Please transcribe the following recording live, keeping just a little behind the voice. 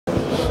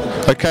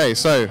Okay,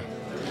 so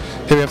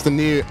here we have the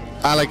new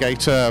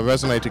alligator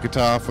resonator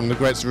guitar from the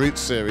Gretsch Roots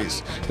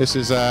series. This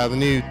is the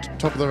new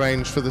top of the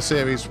range for the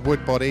series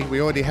wood body. We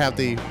already have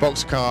the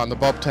boxcar and the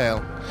bobtail,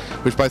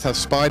 which both have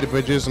spider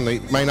bridges, and the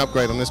main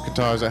upgrade on this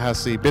guitar is it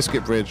has the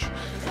biscuit bridge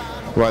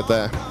right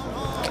there.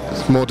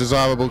 It's a more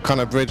desirable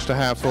kind of bridge to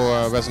have for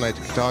a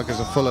resonator guitar, gives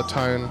a fuller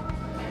tone.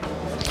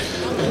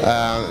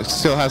 It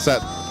still has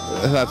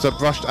that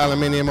brushed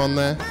aluminium on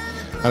there,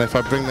 and if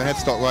I bring the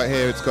headstock right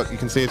here, you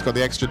can see it's got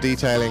the extra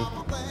detailing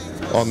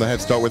on the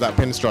headstock with that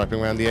pinstriping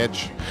around the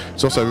edge.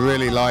 It's also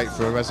really light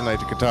for a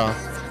resonator guitar.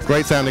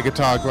 Great sounding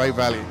guitar, great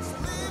value.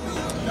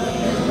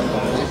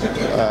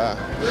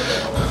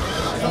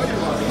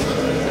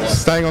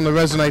 Staying on the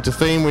resonator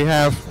theme, we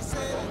have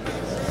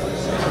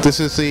this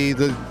is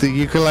the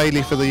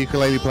ukulele for the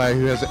ukulele player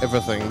who has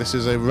everything. This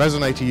is a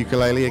resonator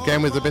ukulele,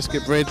 again with the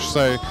biscuit bridge,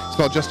 so it's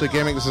not just a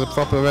gimmick, this is a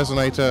proper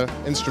resonator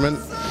instrument.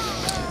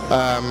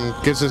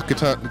 Gives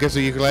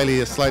the ukulele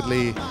a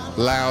slightly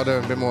louder,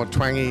 a bit more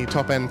twangy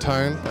top-end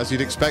tone, as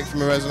you'd expect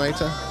from a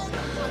resonator.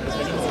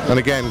 And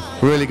again,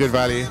 really good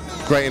value,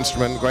 great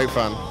instrument, great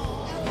fun.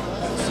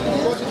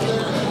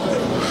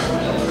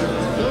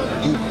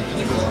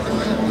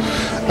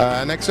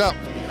 Next up,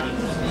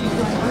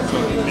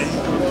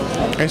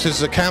 this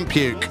is a camp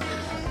uke.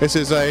 This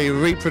is a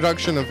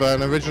reproduction of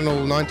an original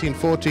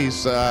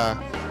 1940s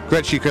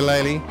Gretsch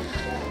ukulele.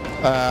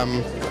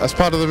 As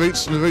part of the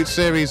Roots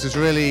series is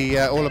really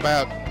all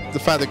about the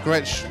fact that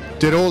Gretsch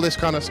did all this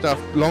kind of stuff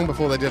long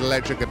before they did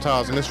electric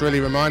guitars, and this really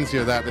reminds you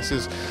of that. This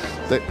is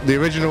the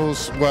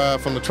originals were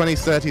from the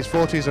 20s, 30s,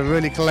 40s, are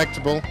really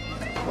collectible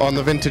on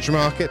the vintage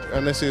market,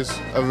 and this is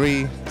a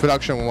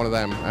reproduction of one of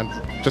them, and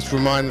just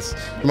reminds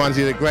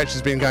you that Gretsch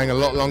has been going a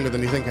lot longer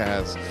than you think it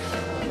has.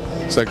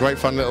 So great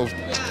fun little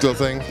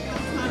thing.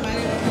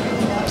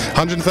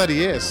 130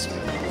 years,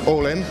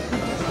 all in.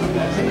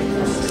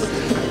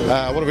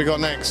 What have we got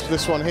next?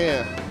 This one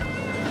here.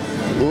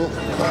 Ooh.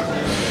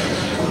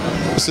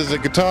 This is a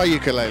guitar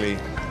ukulele.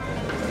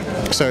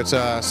 So it's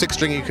a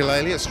 6-string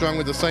ukulele. It's strung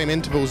with the same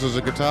intervals as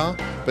a guitar,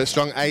 but it's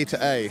strung A to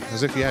A,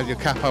 as if you had your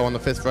capo on the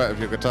 5th fret of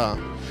your guitar.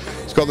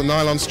 It's got the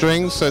nylon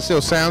strings, so it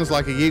still sounds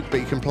like a uke,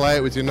 but you can play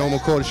it with your normal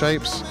chord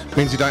shapes. It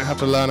means you don't have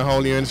to learn a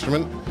whole new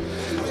instrument.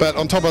 But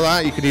on top of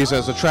that, you could use it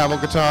as a travel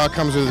guitar,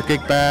 comes with a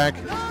gig bag,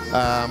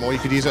 or you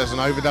could use it as an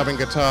overdubbing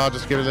guitar,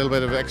 just give it a little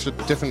bit of extra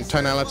different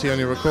tonality on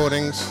your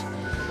recordings.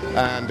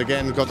 And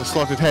again, we've got the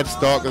slotted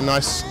headstock, a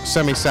nice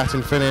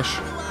semi-satin finish.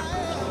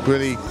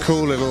 Really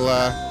cool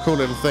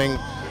little thing.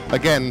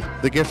 Again,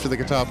 the gift for the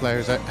guitar player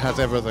is it has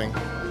everything.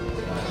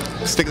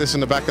 Stick this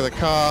in the back of the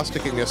car,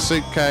 stick it in your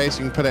suitcase,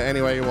 you can put it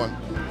anywhere you want.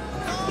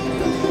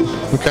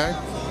 Okay?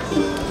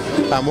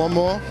 And one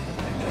more.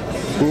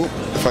 Ooh,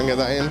 if I can get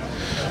that in.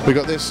 We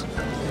got this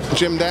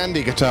Jim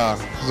Dandy guitar.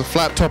 It's a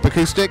flat top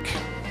acoustic.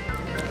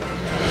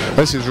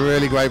 This is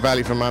really great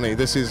value for money.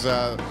 You'll see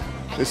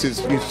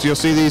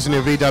these in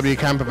your VW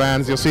camper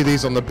vans, you'll see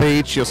these on the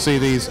beach, you'll see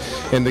these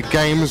in the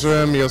games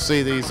room, you'll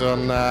see these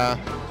on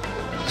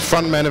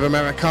frontmen of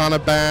Americana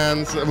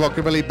bands,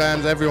 rockabilly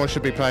bands. Everyone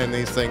should be playing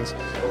these things.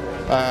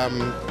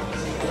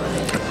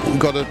 We've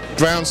got a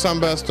brown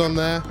sunburst on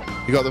there,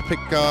 you've got the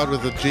pickguard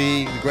with the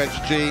G, the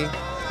Gretsch G.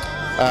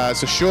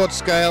 It's a short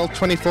scale,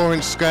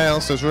 24-inch scale,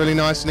 so it's really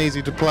nice and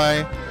easy to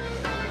play.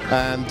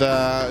 And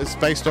it's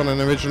based on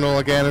an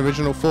original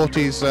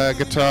 40s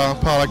guitar,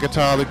 parlor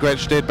guitar that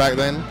Gretsch did back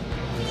then.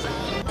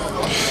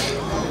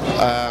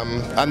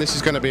 And this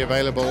is going to be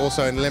available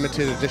also in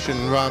limited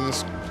edition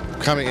runs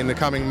in the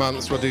coming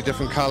months. We'll do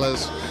different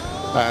colours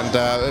and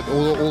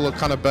all the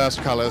kind of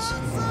burst colours.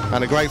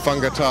 And a great fun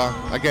guitar.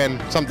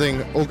 Again,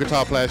 something all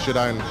guitar players should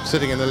own.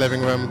 Sitting in the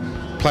living room,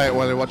 play it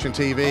while they're watching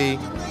TV.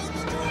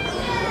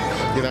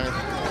 You know,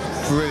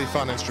 really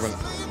fun instrument.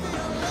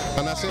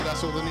 And that's it,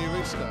 that's all the new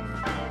Roots stuff.